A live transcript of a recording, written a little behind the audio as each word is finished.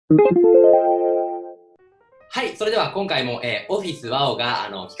はい、それでは今回も、オフィスWoWが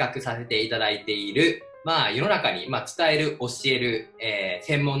企画させていただいている、世の中に、伝える、教える、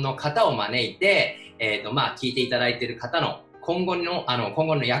専門の方を招いて、聞いていただいている方の今後の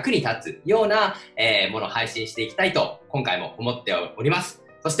役に立つような、ものを配信していきたいと、今回も思っております。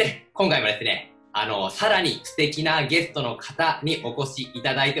そして、今回もですね、さらに素敵なゲストの方にお越しい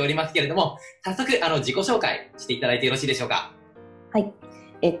ただいておりますけれども、早速、自己紹介していただいてよろしいでしょうか。はい。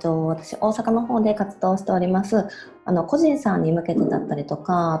私、大阪の方で活動しております。個人さんに向けてだったりと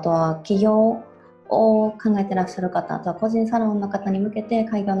か、あとは企業を考えてらっしゃる方、あとは個人サロンの方に向けて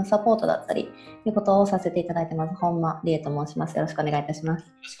開業のサポートだったり、ということをさせていただいてます。本間理恵と申します。よろしくお願いいたします。よ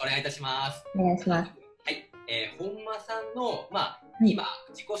ろしくお願いいたします。お願いします。はい。本間さんの、今、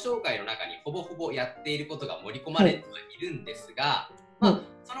自己紹介の中にほぼほぼやっていることが盛り込まれてはいるんですが、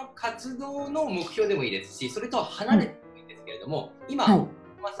その活動の目標でもいいですし、それとは離れてもいいんですけれども、今、本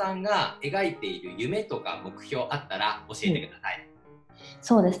間さんが描いている夢とか目標あったら教えてください。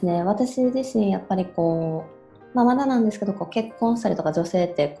そうですね。私自身やっぱりまだなんですけど、結婚したりとか女性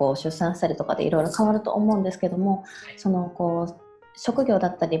って出産したりとかでいろいろ変わると思うんですけども、職業だ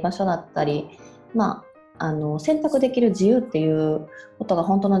ったり場所だったり、選択できる自由っていうことが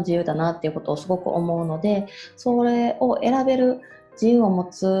本当の自由だなっていうことをすごく思うので、それを選べる自由を持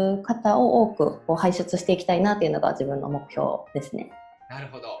つ方を多く輩出していきたいなっていうのが自分の目標ですね。なる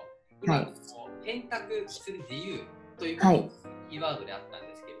ほど。今、選択する自由ということがキーワードであったん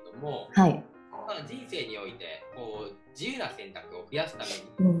ですけれども、人生において自由な選択を増やすため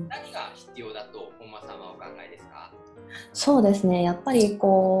に何が必要だと本間さんはお考えですか？そうですね。やっぱり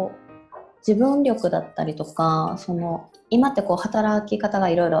自分力だったりとか、今って働き方が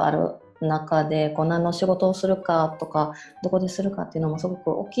いろいろある中で何の仕事をするかとかどこでするかっていうのもすご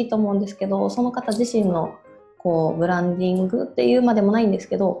く大きいと思うんですけど、その方自身のブランディングっていうまでもないんです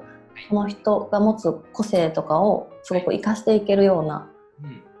けど、その人が持つ個性とかをすごく生かしていけるような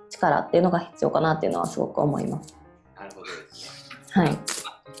力っていうのが必要かなっていうのはすごく思います。なるほどですね。はい。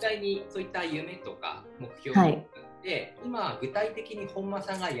実際にそういった夢とか目標にで今具体的に本間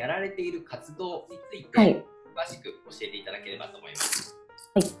さんがやられている活動について、詳しく教えていただければと思います。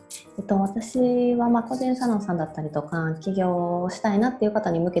はい。私は個人サロンさんだったりとか起業したいなっていう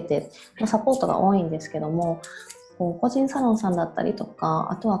方に向けてサポートが多いんですけども、個人サロンさんだったりとか、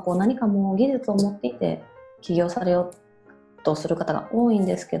あとは何かもう技術を持っていて起業されようとする方が多いん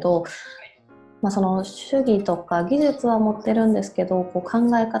ですけど、その主義とか技術は持ってるんですけど、考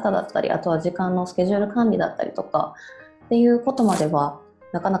え方だったり、あとは時間のスケジュール管理だったりとかっていうことまでは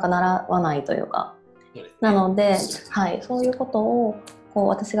なかなか習わないというか、なので、そういうことを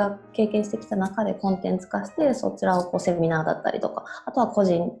私が経験してきた中でコンテンツ化して、そちらをセミナーだったりとか、あとは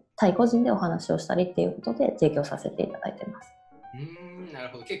対個人でお話をしたりっていうことで提供させていただいてます。なる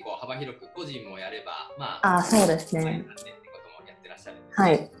ほど。結構幅広く個人もやれば、そうですね。ってこともやってらっしゃるんです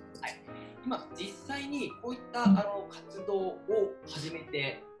ね。今実際にこういった活動を始め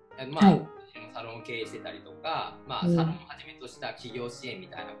て、サロンを経営してたりとか、サロンをはじめとした企業支援み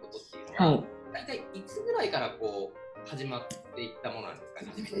たいなことっていうのは、大体いつぐらいから始まっていったものなんですか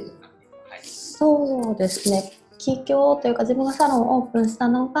ね。そうですね。起業というか自分がサロンをオープンした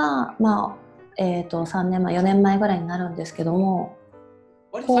のが、3年前、4年前ぐらいになるんですけども、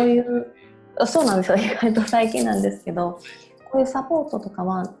そうなんですよ。意外と最近なんですけど、こういうサポートとか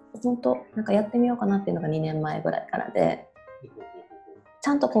は本当やってみようかなっていうのが2年前ぐらいからで、ち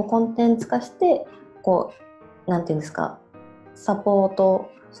ゃんとコンテンツ化してなんていうんですか、サポー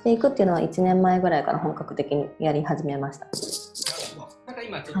トしていくっていうのは1年前ぐらいから本格的にやり始めました。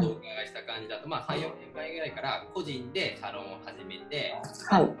今ちょっとお伺いした感じだと、3、4年前ぐらいから個人でサロンを始めて、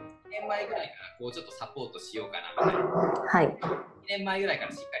2年前ぐらいからちょっとサポートしようかなみたいな、2年前ぐらいか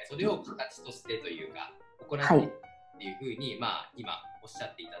らしっかりそれを形としてというか行ってっていうふうに、今おっしゃ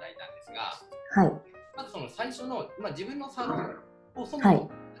っていただいたんですが、まずその最初の、自分のサロンをそもそも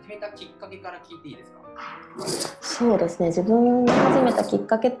始めたきっかけから聞いていいですか？そうですね。自分が始めたきっ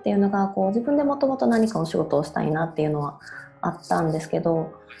かけっていうのが自分でもともと何かお仕事をしたいなっていうのはあったんですけ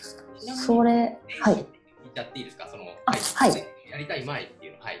ど、それ聞いちゃっていいですか？やりたい前ってい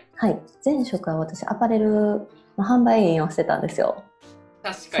うの前職は私アパレルの販売員をしてたんですよ。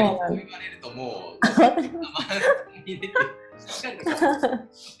確かにそう言われるともう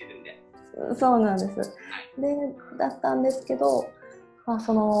そうなんです。だったんですけど、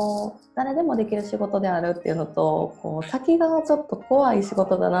誰でもできる仕事であるっていうのと、先がちょっと怖い仕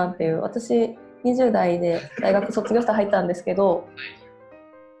事だなっていう。私20代で大学卒業して入ったんですけど、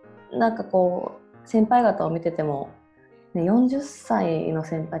先輩方を見てても、40歳の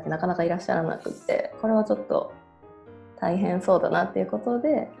先輩ってなかなかいらっしゃらなくって、これはちょっと大変そうだなっていうこと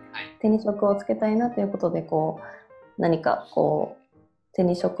で、はい、手に職をつけたいなということでこう何かこう手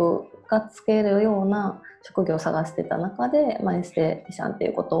に職がつけるような職業を探してた中で、エステティシャンってい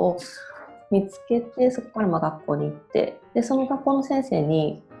うことを見つけて、そこから学校に行って、でその学校の先生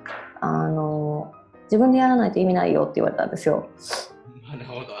に自分でやらないと意味ないよって言われたんですよ。なる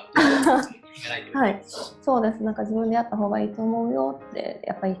ほど。はい、そうです。なんか自分でやった方がいいと思うよって、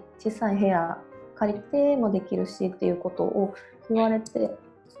やっぱり小さい部屋借りてもできるしっていうことを言われて、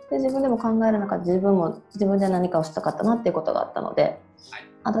で自分でも考える中で自分で何かをしたかったなっていうことがあったので、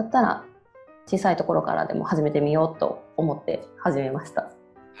だったら小さいところからでも始めてみようと思って始めました。な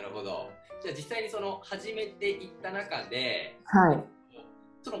るほど。じゃあ実際にその始めていった中で、はい、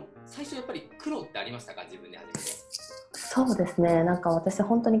その最初やっぱり苦労ってありましたか、自分で始めて。そうですね、なんか私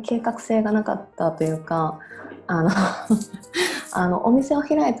本当に計画性がなかったというか、お店を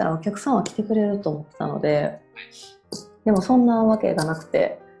開いたらお客さんは来てくれると思ってたので、でもそんなわけがなく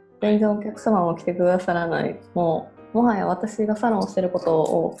て、全然お客様も来てくださらない、もはや私がサロンをしてること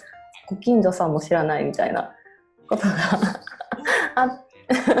をご近所さんも知らないみたいなことがあって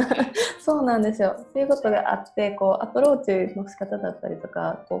そうなんですよ。っていうことがあって、こうアプローチの仕方だったりと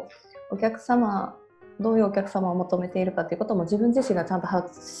か、こうお客様、どういうお客様を求めているかっていうことも自分自身がちゃんと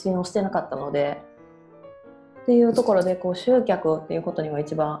発信をしてなかったので、っていうところでこう集客っていうことには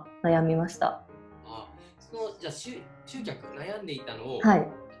一番悩みました。じゃあ集客悩んでいたのを、はい、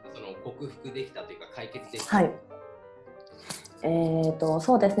その克服できたというか解決できた。はい、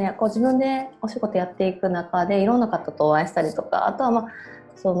そうですね、こう自分でお仕事やっていく中でいろんな方とお会いしたりとか、あとは、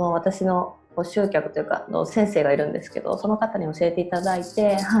その私の集客というかの先生がいるんですけど、その方に教えていただい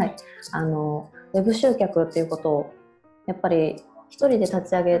て、はい、ウェブ集客っていうことをやっぱり一人で立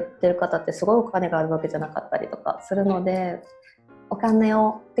ち上げてる方ってすごいお金があるわけじゃなかったりとかするので、お金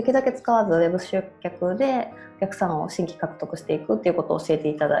をできるだけ使わずウェブ集客でお客さんを新規獲得していくっていうことを教えて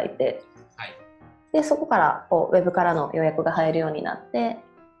いただいて、でそこからこうウェブからの予約が入るようになって、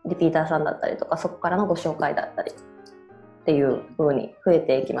リピーターさんだったりとか、そこからのご紹介だったりっていう風に増え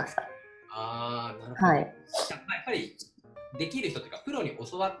ていきました。なるほど。はい、やっぱりできる人というかプロに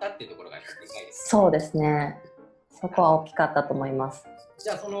教わったっていうところがでかいですね。そうですね、そこは大きかったと思います。じ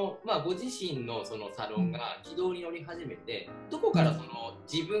ゃあご自身のそのサロンが軌道に乗り始めて、どこから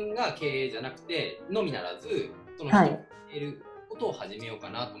自分が経営じゃなくてのみならずその人がやることを始めようか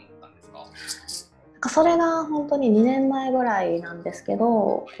なと思ったんですか？それが本当に2年前ぐらいなんですけ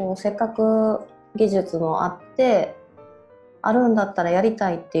ど、こうせっかく技術もあってあるんだったらやりた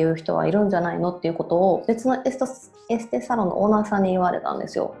いっていう人はいるんじゃないのっていうことを別のエステサロンのオーナーさんに言われたんで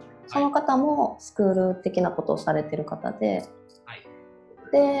すよ。その方もスクール的なことをされてる方で、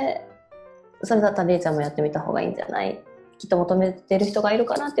でそれだったらりーちゃんもやってみた方がいいんじゃない、きっと求めてる人がいる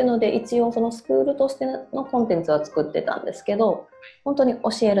かなっていうので、一応そのスクールとしてのコンテンツは作ってたんですけど、本当に教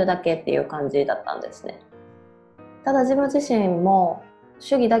えるだけっていう感じだったんですね。ただ自分自身も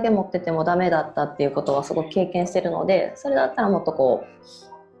主義だけ持っててもダメだったっていうことはすごく経験してるので、それだったらもっとこ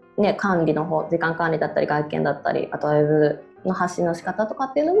うね、管理の方、時間管理だったり外見だったり、あとはウェブの発信の仕方とか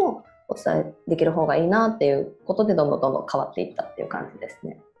っていうのもお伝えできる方がいいなっていうことで、どんどん変わっていったっていう感じです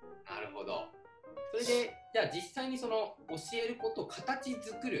ね。なるほど。それでじゃあ実際にその教えることを形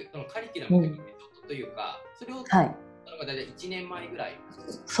作る、そのカリキュラムのメソッドというか、それを大体1年前ぐらい。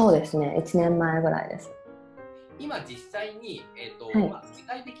そうですね、1年前ぐらいです。今実際に、具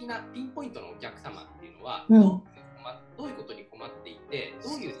体的なピンポイントのお客様っていうのは、どういうことに困っていて、ど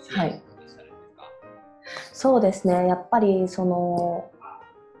ういう支援をされるんですか？そうですね、やっぱり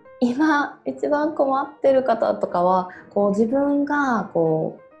今一番困ってる方とかは、こう自分が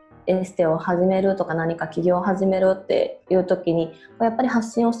こうエステを始めるとか何か起業を始めるっていう時にやっぱり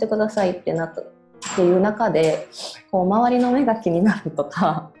発信をしてくださいってなったっていう中で、こう周りの目が気になると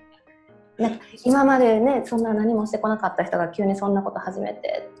か、なんか今までねそんな何もしてこなかった人が急にそんなこと始め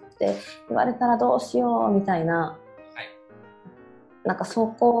てって言われたらどうしようみたいな、なんかそ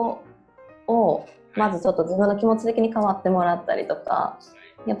こをまずちょっと自分の気持ち的に変わってもらったりとか、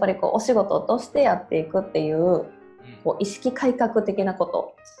やっぱりこうお仕事としてやっていくっていう、こう意識改革的なこ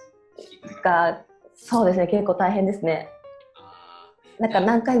とが、そうですね、結構大変ですね。なんか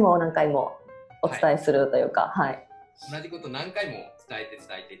何回も何回もお伝えするというか、同じこと何回も伝えてっ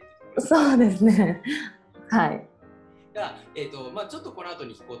ていうところ。そうですね。はい。じゃあ、ちょっとこの後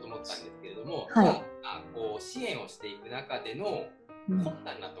に聞こうと思ったんですけれども、こう支援をしていく中での困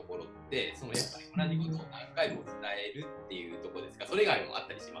難なところって、やっぱり同じことを何回も伝えるっていうところですか？それ以外もあっ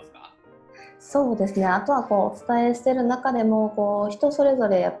たりしますか？そうですね、あとはこうお伝えしてる中でもこう人それぞ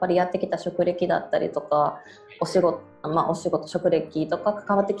れやっぱりやってきた職歴だったりとか、お仕事職歴とか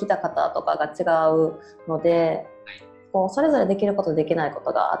関わってきた方とかが違うので、こうそれぞれできることできないこ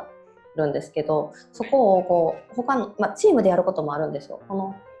とがあるんですけど、そこをこう他の、チームでやることもあるんですよ。こ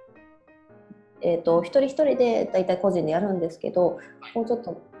の一人一人でだいたい個人でやるんですけど、こうちょっ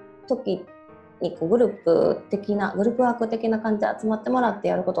と時にこうグループワーク的な感じで集まってもらって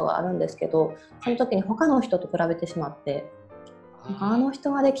やることがあるんですけど、その時に他の人と比べてしまって、あの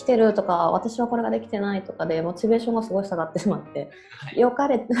人ができてるとか私はこれができてないとかでモチベーションがすごい下がってしまって、良か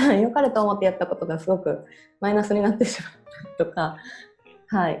れと思ってやったことがすごくマイナスになってしまったとか、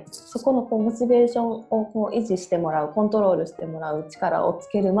はい、そこのこうモチベーションをこう維持してもらう、コントロールしてもらう力をつ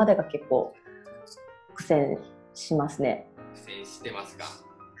けるまでが結構苦戦しますね。苦戦してますか。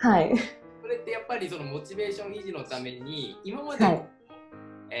はい。それってやっぱりそのモチベーション維持のために今まで、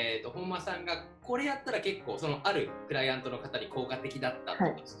本間さんがこれやったら結構そのあるクライアントの方に効果的だったとか、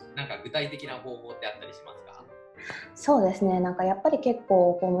なんか具体的な方法ってあったりしますか？そうですね、なんかやっぱり結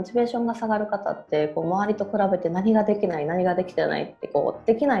構こうモチベーションが下がる方ってこう周りと比べて何ができない何ができてないってこう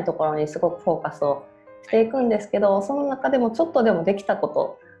できないところにすごくフォーカスをしていくんですけど、その中でもちょっとでもできたこ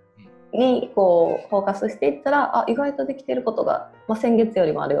とにこうフォーカスしていったら、意外とできていることが、先月よ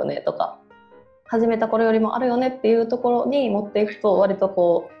りもあるよねとか始めた頃よりもあるよねっていうところに持っていくと、割と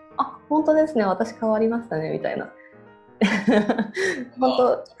こう本当ですね、私変わりましたねみたいな本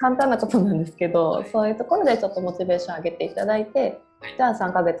当簡単なことなんですけど、そういうところでちょっとモチベーション上げていただいて、じゃあ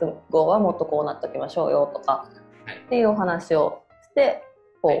3ヶ月後はもっとこうなっておきましょうよとかっていうお話をして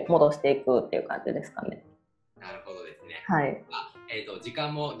こう戻していくっていう感じですかね。なるほどですね。はい。時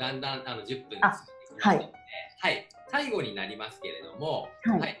間もだんだん10分過ぎてきましたので、最後になりますけれども、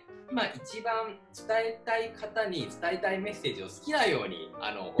今一番伝えたい方に伝えたいメッセージを好きなように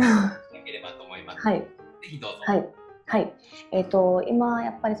お伝えいただければと思います。ぜひどうぞ。今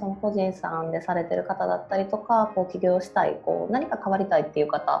やっぱりその個人さんでされてる方だったりとか、こう起業したい、こう何か変わりたいっていう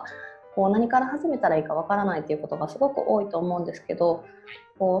方、こう何から始めたらいいかわからないっていうことがすごく多いと思うんですけど、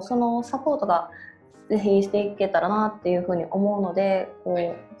こうそのサポートがぜひしていけたらなっていうふうに思うので、こ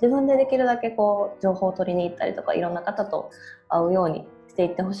う自分でできるだけこう情報を取りに行ったりとか、いろんな方と会うようにしてい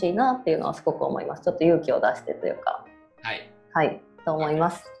ってほしいなっていうのはすごく思います。ちょっと勇気を出してというか、と思いま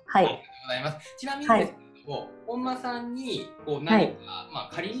す。ありがとうございます。ちなみにですけれども、本間さんにこう何か、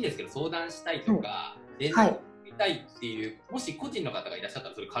仮にですけど相談したいとか、連絡したいっていう、もし個人の方がいらっしゃった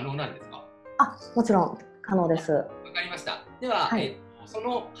らそれ可能なんですか？もちろん可能です。わかりました。では、そ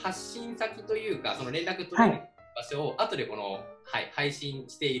の発信先というか、その連絡取れる場所を後でこの、配信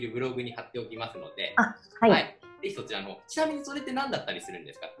しているブログに貼っておきますので、ぜひそちらの。ちなみにそれって何だったりするん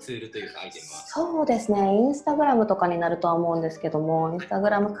ですか？ツールというかアイテムは。そうですね、インスタグラムとかになるとは思うんですけども、インスタグ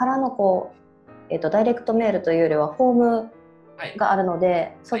ラムからのこう、ダイレクトメールというよりはフォームがあるの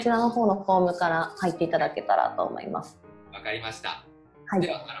で、そちらの方のフォームから入っていただけたらと思います。わかりました。で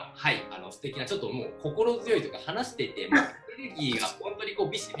は素敵な、ちょっともう心強いとか話していて、エネルギーが本当にこう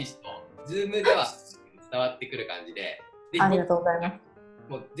ビシビシとズームでは伝わってくる感じで、ありがとうございます。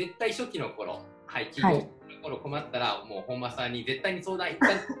もう絶対初期の頃、起業の頃困ったら、もう本間さんに絶対に相談行ったん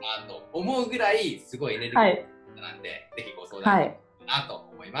だなと思うぐらいすごいエネルギーなんで、ぜひご相談いただければなと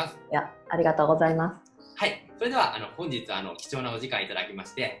思います。ありがとうございます。それでは本日貴重なお時間いただきま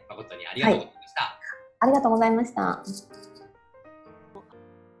して誠にありがとうございました。ありがとうございました。